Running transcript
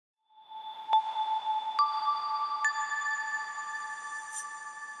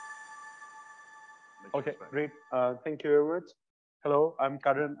Okay, great. Thank you very much. Hello, I'm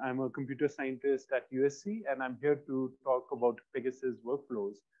Karan. I'm a computer scientist at USC, and I'm here to talk about Pegasus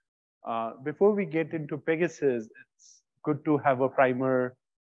workflows. Before we get into Pegasus, it's good to have a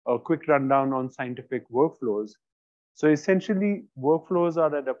quick rundown on scientific workflows. So essentially, workflows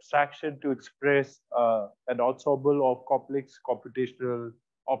are an abstraction to express an ensemble of complex computational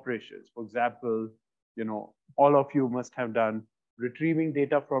operations. For example, all of you must have done retrieving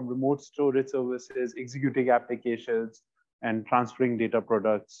data from remote storage services, executing applications, and transferring data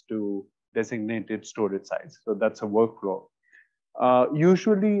products to designated storage sites. So that's a workflow.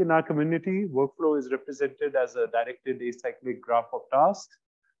 Usually in our community, workflow is represented as a directed acyclic graph of tasks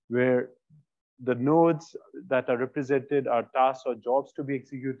where the nodes that are represented are tasks or jobs to be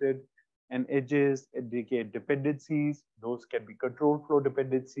executed, and edges indicate dependencies. Those can be control flow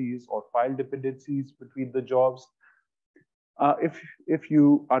dependencies or file dependencies between the jobs. If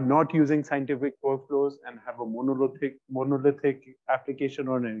you are not using scientific workflows and have a monolithic application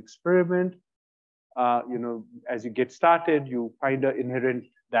or an experiment, as you get started, you find an inherent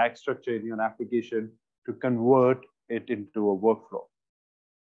DAG structure in your application to convert it into a workflow.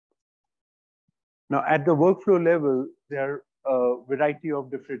 Now, at the workflow level, there are a variety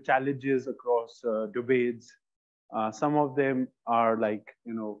of different challenges across domains. Some of them are like,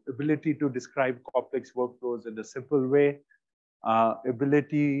 ability to describe complex workflows in a simple way,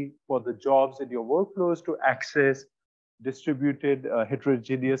 ability for the jobs in your workflows to access distributed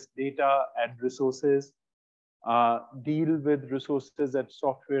heterogeneous data and resources, deal with resources and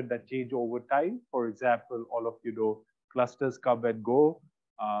software that change over time. For example, all of you know clusters come and go.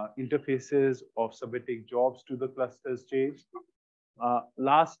 Interfaces of submitting jobs to the clusters change.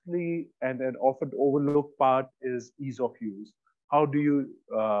 Lastly, and an often overlooked part is ease of use. How do you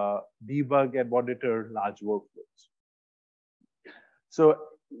debug and monitor large workflows? So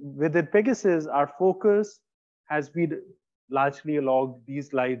within Pegasus, our focus has been largely along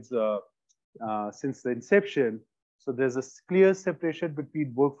these lines since the inception. So there's a clear separation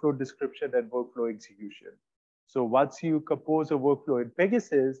between workflow description and workflow execution. So once you compose a workflow in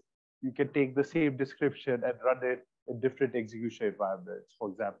Pegasus, you can take the same description and run it in different execution environments. For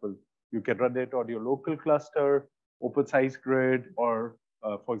example, you can run it on your local cluster, open size grid, or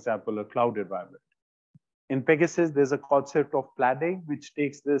for example, a cloud environment. In Pegasus, there's a concept of planning, which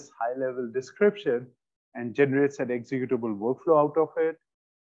takes this high-level description and generates an executable workflow out of it.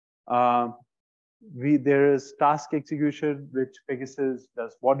 There is task execution, which Pegasus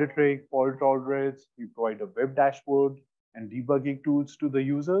does monitoring, fault tolerance. We provide a web dashboard and debugging tools to the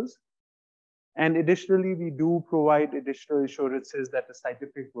users. And additionally, we do provide additional assurances that a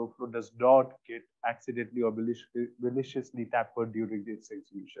scientific workflow does not get accidentally or maliciously tampered during its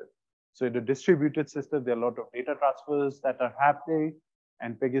execution. So in a distributed system, there are a lot of data transfers that are happening,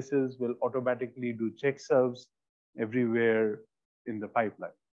 and Pegasus will automatically do checksums everywhere in the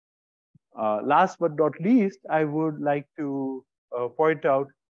pipeline. Last but not least, I would like to point out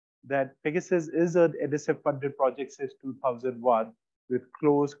that Pegasus is an NSF-funded project since 2001 with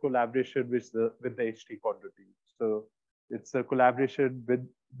close collaboration with the HT Condor team. So it's a collaboration with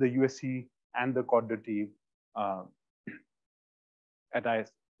the USC and the Condor team at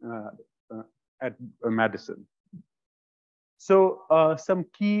Madison. So some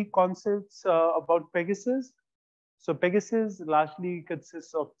key concepts about Pegasus. So Pegasus largely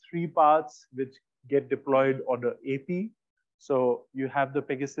consists of three parts which get deployed on the AP. So you have the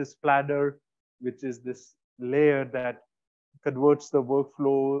Pegasus planner, which is this layer that converts the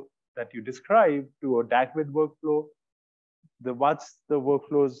workflow that you describe to a DAGmed workflow. Once the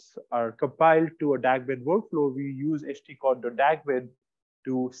workflows are compiled to a DAGmed workflow, we use htcon.dagmed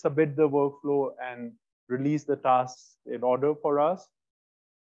to submit the workflow and release the tasks in order for us.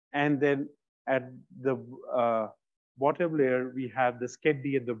 And then at the bottom layer, we have the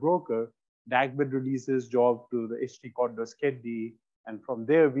schedD and the broker. DAGmed releases job to the HT Condor schedD, and from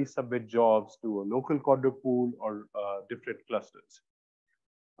there we submit jobs to a local Condor pool or different clusters.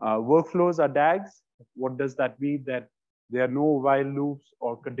 Workflows are DAGs. What does that mean? That there are no while loops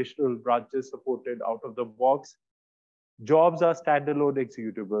or conditional branches supported out of the box. Jobs are standalone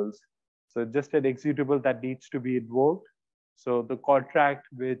executables. So just an executable that needs to be invoked. So the contract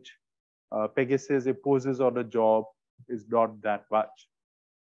which Pegasus imposes on a job is not that much.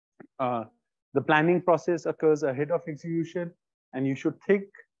 The planning process occurs ahead of execution, and you should think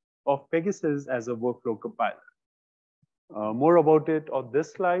of Pegasus as a workflow compiler. More about it on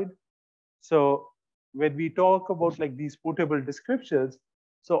this slide. So when we talk about like these portable descriptions,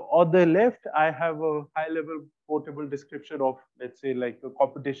 so on the left, I have a high-level portable description of, let's say, like a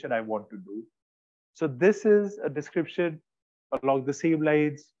computation I want to do. So this is a description along the same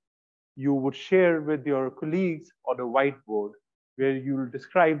lines you would share with your colleagues on a whiteboard, where you'll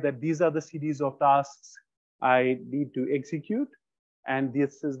describe that these are the series of tasks I need to execute, and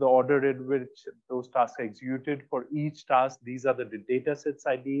this is the order in which those tasks are executed. For each task, these are the data sets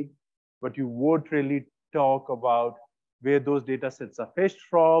I need, but you won't really talk about where those data sets are fetched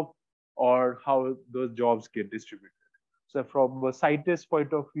from or how those jobs get distributed. So from a scientist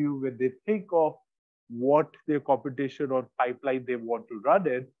point of view, when they think of what their computation or pipeline they want to run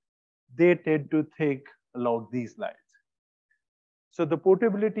in, they tend to think along these lines. So the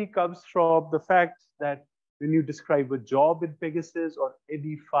portability comes from the fact that when you describe a job in Pegasus or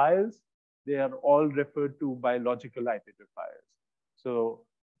any files, they are all referred to by logical identifiers. So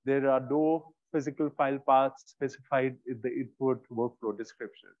there are no physical file paths specified in the input workflow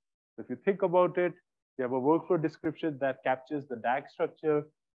description. So if you think about it, you have a workflow description that captures the DAG structure.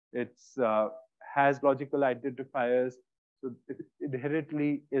 It has logical identifiers, so it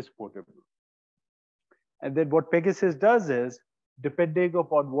inherently is portable. And then what Pegasus does is, depending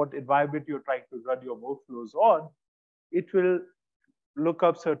upon what environment you're trying to run your workflows on, it will look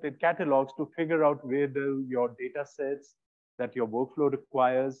up certain catalogs to figure out where your data sets that your workflow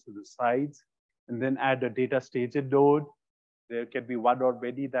requires resides, and then add a data staging node. There can be one or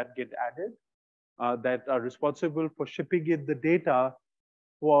many that get added that are responsible for shipping in the data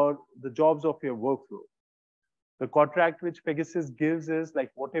for the jobs of your workflow. The contract which Pegasus gives is like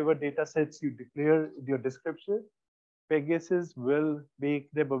whatever data sets you declare in your description, Pegasus will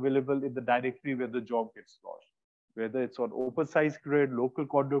make them available in the directory where the job gets launched. Whether it's on open size grid, local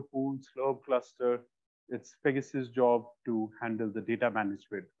Condor pool, Slurm cluster, it's Pegasus' job to handle the data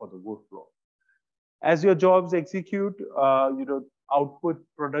management for the workflow. As your jobs execute, output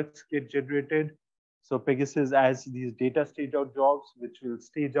products get generated. So Pegasus has these data stage out jobs, which will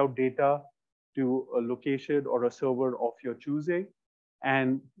stage out data to a location or a server of your choosing.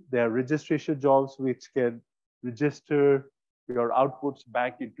 And there are registration jobs which can register your outputs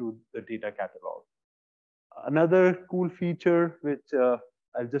back into the data catalog. Another cool feature, which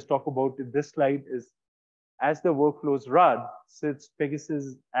I'll just talk about in this slide, is as the workflows run, since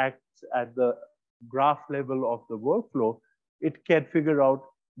Pegasus acts at the graph level of the workflow, it can figure out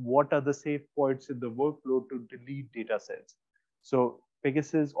what are the safe points in the workflow to delete data sets. So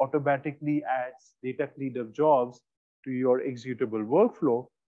Pegasus automatically adds data cleanup jobs to your executable workflow,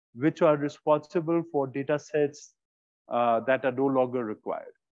 which are responsible for data sets that are no longer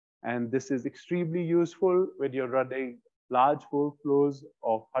required. And this is extremely useful when you're running large workflows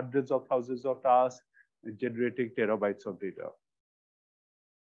of hundreds of thousands of tasks and generating terabytes of data.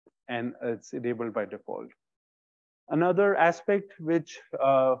 And it's enabled by default. Another aspect which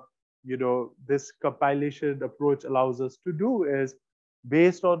this compilation approach allows us to do is,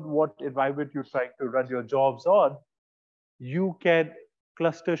 based on what environment you're trying to run your jobs on, you can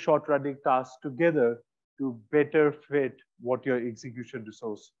cluster short running tasks together to better fit what your execution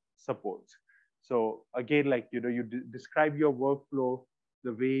resource supports. So again, like you describe your workflow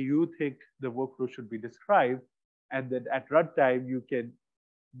the way you think the workflow should be described, and then at runtime you can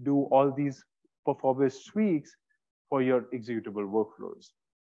do all these performance tweaks for your executable workflows.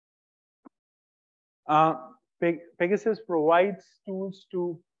 Pegasus provides tools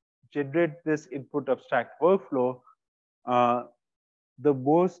to generate this input abstract workflow. So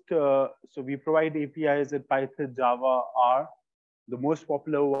we provide APIs in Python, Java, R. The most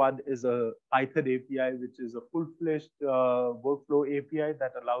popular one is a Python API, which is a full-fledged workflow API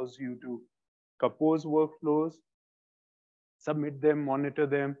that allows you to compose workflows, submit them, monitor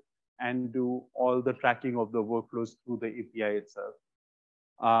them, and do all the tracking of the workflows through the API itself.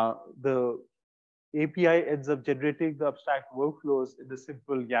 The API ends up generating the abstract workflows in a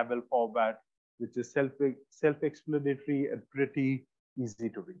simple YAML format, which is self-explanatory and pretty easy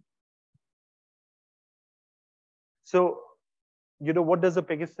to read. So, what does a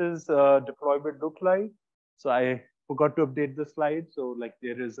Pegasus deployment look like? So I forgot to update the slide. So like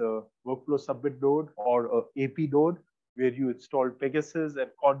there is a workflow submit node or a AP node where you install Pegasus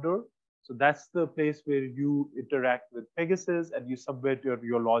and Condor. So that's the place where you interact with Pegasus and you submit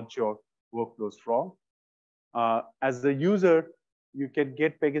your launch your workflows from. As a user, you can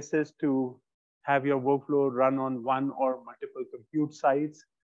get Pegasus to have your workflow run on one or multiple compute sites.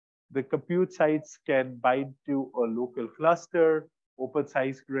 The compute sites can bind to a local cluster, open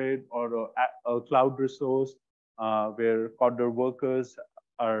size grid, or a cloud resource where Condor workers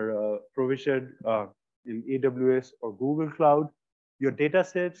are provisioned in AWS or Google Cloud. Your data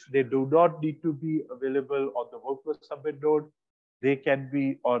sets, they do not need to be available on the workflow submit node. They can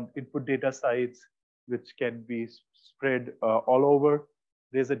be on input data sites, which can be spread all over.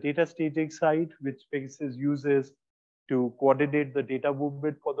 There's a data staging site, which Pegasus uses to coordinate the data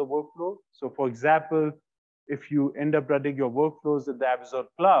movement for the workflow. So for example, if you end up running your workflows in the Amazon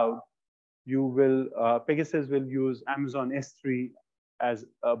cloud, you will, Pegasus will use Amazon S3 as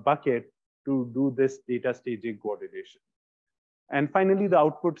a bucket to do this data staging coordination. And finally, the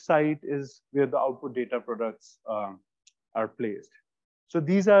output site is where the output data products are placed. So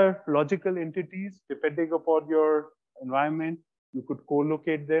these are logical entities. Depending upon your environment, you could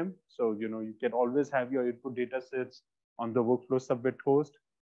co-locate them. So you can always have your input data sets on the workflow submit host.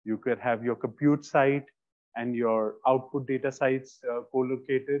 You could have your compute site and your output data sites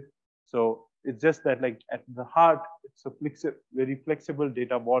co-located. So it's just that, like, at the heart, it's a very flexible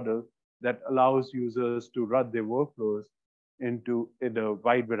data model that allows users to run their workflows in a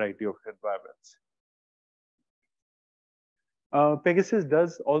wide variety of environments. Pegasus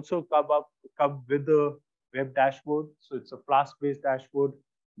does also come with a web dashboard. So it's a Flask-based dashboard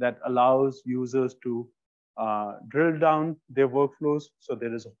that allows users to drill down their workflows. So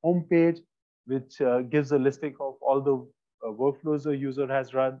there is a home page which gives a listing of all the workflows a user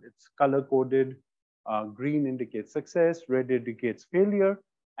has run. It's color coded. Green indicates success, red indicates failure,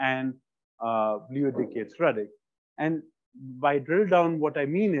 and blue indicates running. And by drill down, what I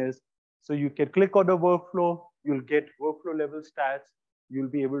mean is, so you can click on a workflow, you'll get workflow level stats. You'll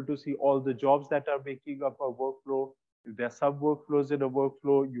be able to see all the jobs that are making up a workflow. If there are sub workflows in a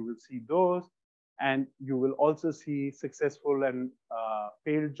workflow, you will see those. And you will also see successful and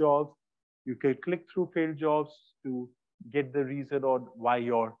failed jobs. You can click through failed jobs to get the reason on why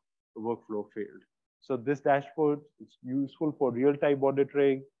your workflow failed. So this dashboard is useful for real-time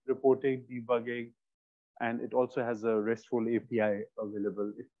monitoring, reporting, debugging, and it also has a RESTful API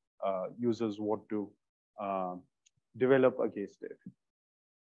available if users want to develop against it.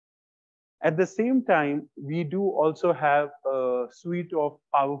 At the same time, we do also have a suite of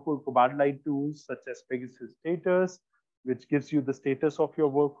powerful command line tools such as Pegasus Status, which gives you the status of your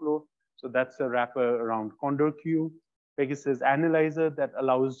workflow. So that's a wrapper around Condor Queue. Pegasus Analyzer that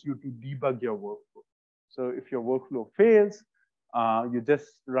allows you to debug your workflow. So if your workflow fails, you just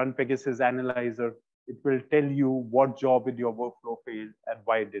run Pegasus Analyzer. It will tell you what job in your workflow failed and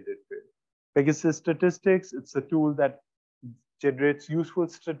why did it fail. Pegasus Statistics, it's a tool that generates useful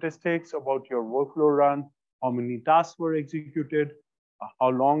statistics about your workflow run, how many tasks were executed, how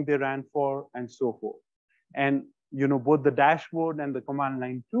long they ran for, and so forth. And both the dashboard and the command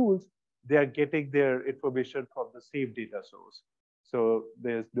line tools, they are getting their information from the same data source. So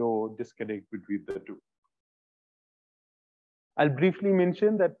there's no disconnect between the two. I'll briefly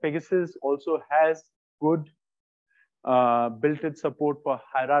mention that Pegasus also has good built-in support for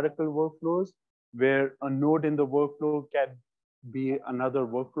hierarchical workflows, where a node in the workflow can be another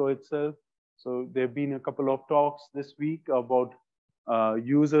workflow itself. So there have been a couple of talks this week about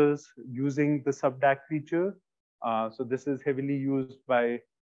users using the subDAC feature. So this is heavily used by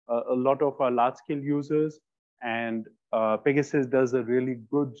a lot of our large-scale users, and Pegasus does a really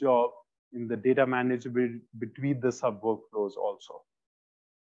good job in the data management between the sub-workflows also.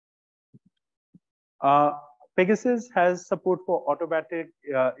 Pegasus has support for automatic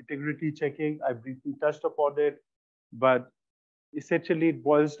integrity checking. I briefly touched upon it, but essentially it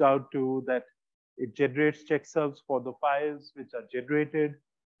boils down to that it generates checksums for the files which are generated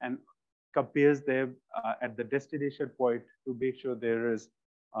and compares them at the destination point to make sure there is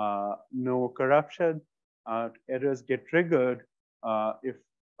no corruption. Errors get triggered if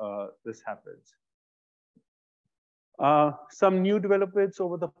this happens. Some new developments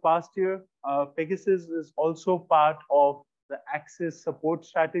over the past year. Pegasus is also part of the Access support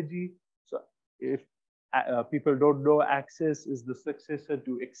strategy. So if people don't know, Access is the successor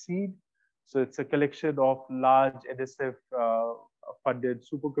to Exceed. So it's a collection of large NSF funded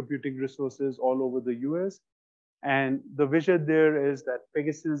supercomputing resources all over the US. And the vision there is that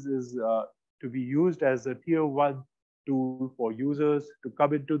Pegasus is to be used as a tier 1 tool for users to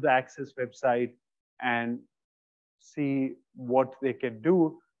come into the Access website and see what they can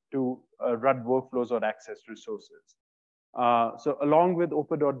do to run workflows on Access resources. So along with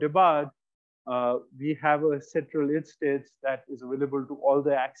Open-on-Demand, we have a central instance that is available to all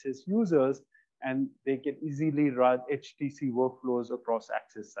the Access users, and they can easily run HTC workflows across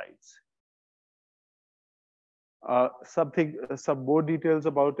Access sites. Some more details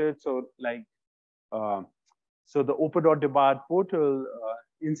about it. So so the Open-on-Demand portal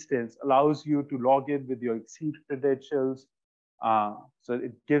instance allows you to log in with your Exceed credentials. So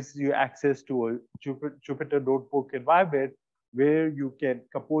it gives you access to a Jupyter Notebook environment where you can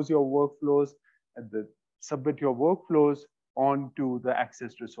compose your workflows and then submit your workflows onto the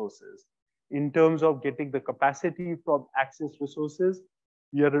Access resources. In terms of getting the capacity from Access resources,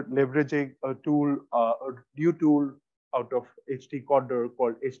 we are leveraging a tool, a new tool out of HT Condor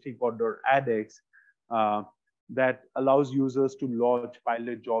called HT Condor AdX that allows users to launch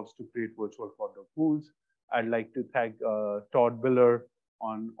pilot jobs to create virtual Condor pools. I'd like to thank Todd Biller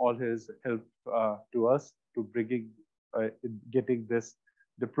on all his help to us to getting this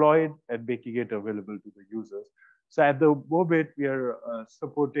deployed and making it available to the users. So at the moment, we are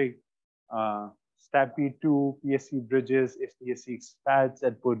supporting Stampede 2, PSC bridges, HTC expands,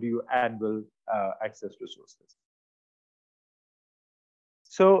 and Purdue annual access resources.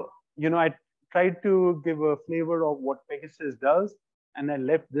 So, I tried to give a flavor of what Pegasus does, and I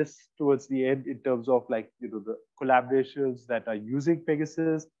left this towards the end in terms of the collaborations that are using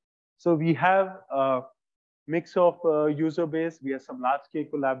Pegasus. So we have a mix of user base. We have some large-scale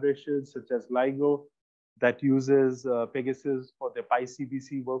collaborations such as LIGO that uses Pegasus for their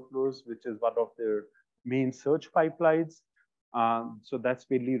PyCBC workflows, which is one of their main search pipelines. So that's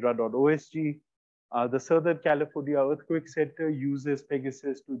mainly run on OSG. The Southern California Earthquake Center uses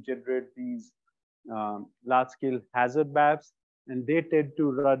Pegasus to generate these large-scale hazard maps, and they tend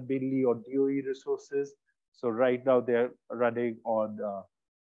to run mainly on DOE resources. So right now they're running on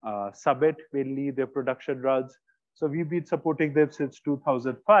Summit, mainly their production runs. So we've been supporting them since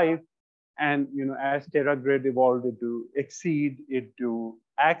 2005. And as TerraGrid evolved into Exceed, into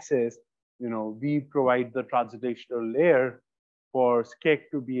Access, we provide the translational layer for SCEC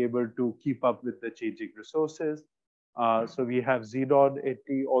to be able to keep up with the changing resources. So we have Xenon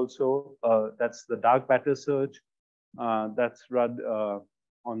 80 also. That's the dark matter search that's run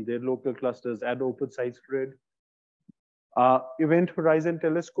on their local clusters and OpenScience Grid. Event Horizon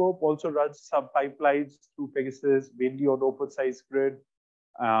Telescope also runs some pipelines through Pegasus, mainly on OpenScience Grid.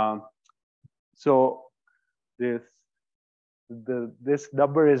 So this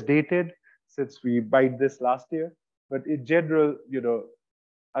number is dated since we mined this last year. But in general,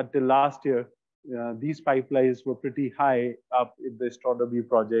 until last year, these pipelines were pretty high up in the astronomy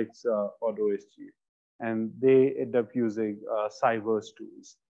projects on OSG. And they end up using Cyverse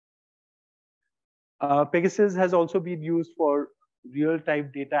tools. Pegasus has also been used for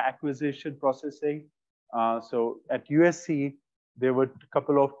real-time data acquisition processing. So at USC, there were a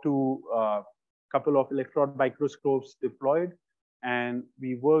couple of electron microscopes deployed, and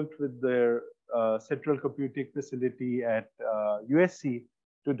we worked with their central computing facility at USC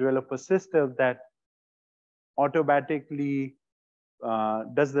to develop a system that automatically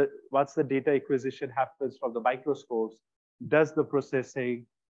once the data acquisition happens from the microscopes, does the processing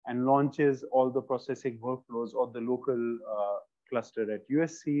and launches all the processing workflows on the local cluster at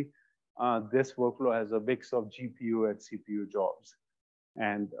USC. This workflow has a mix of GPU and CPU jobs.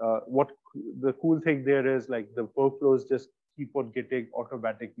 And what the cool thing there is, the workflows just keep on getting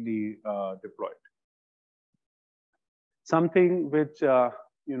automatically deployed. Something which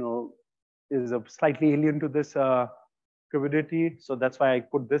is slightly alien to this community, so that's why I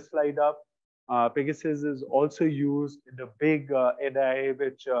put this slide up. Pegasus is also used in a big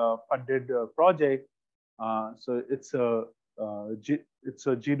NIH funded project. So it's a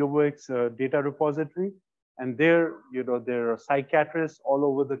genomics data repository, and there are psychiatrists all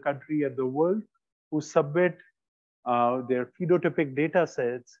over the country and the world who submit their phenotypic data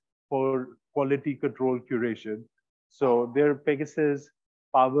sets for quality control curation. So their Pegasus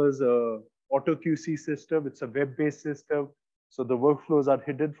powers a auto QC system. It's a web-based system. So the workflows are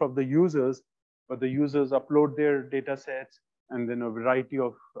hidden from the users, but the users upload their data sets, and then a variety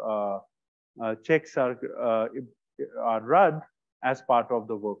of checks are run as part of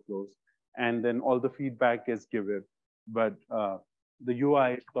the workflows. And then all the feedback is given, but the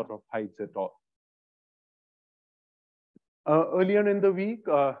UI sort of hides it all. Earlier in the week,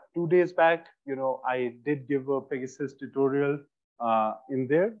 2 days back, I did give a Pegasus tutorial in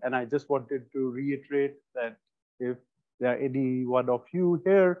there, and I just wanted to reiterate that if there are any one of you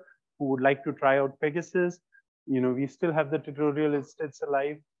here who would like to try out Pegasus, we still have the tutorial instance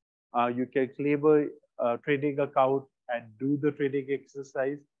alive. You can claim a trading account and do the trading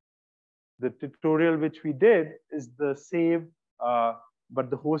exercise. The tutorial which we did is the same,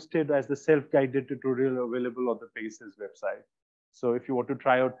 but hosted as the self-guided tutorial available on the Pegasus website. So if you want to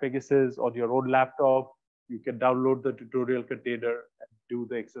try out Pegasus on your own laptop, you can download the tutorial container and do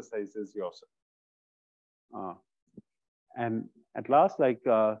the exercises yourself. And at last,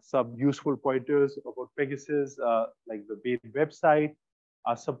 some useful pointers about Pegasus, like the main website,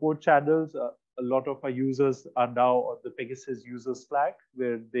 our support channels. A lot of our users are now on the Pegasus user Slack,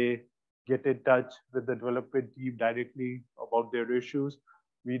 where they get in touch with the development team directly about their issues.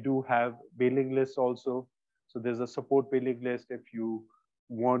 We do have mailing lists also. So there's a support mailing list if you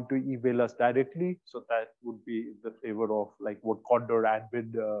want to email us directly. So that would be the flavor of what Condor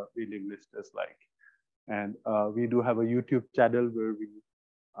admin mailing list is like. And we do have a YouTube channel where we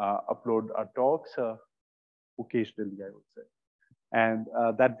upload our talks occasionally, I would say. And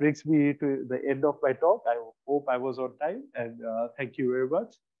that brings me to the end of my talk. I hope I was on time, and thank you very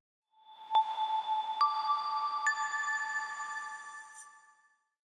much.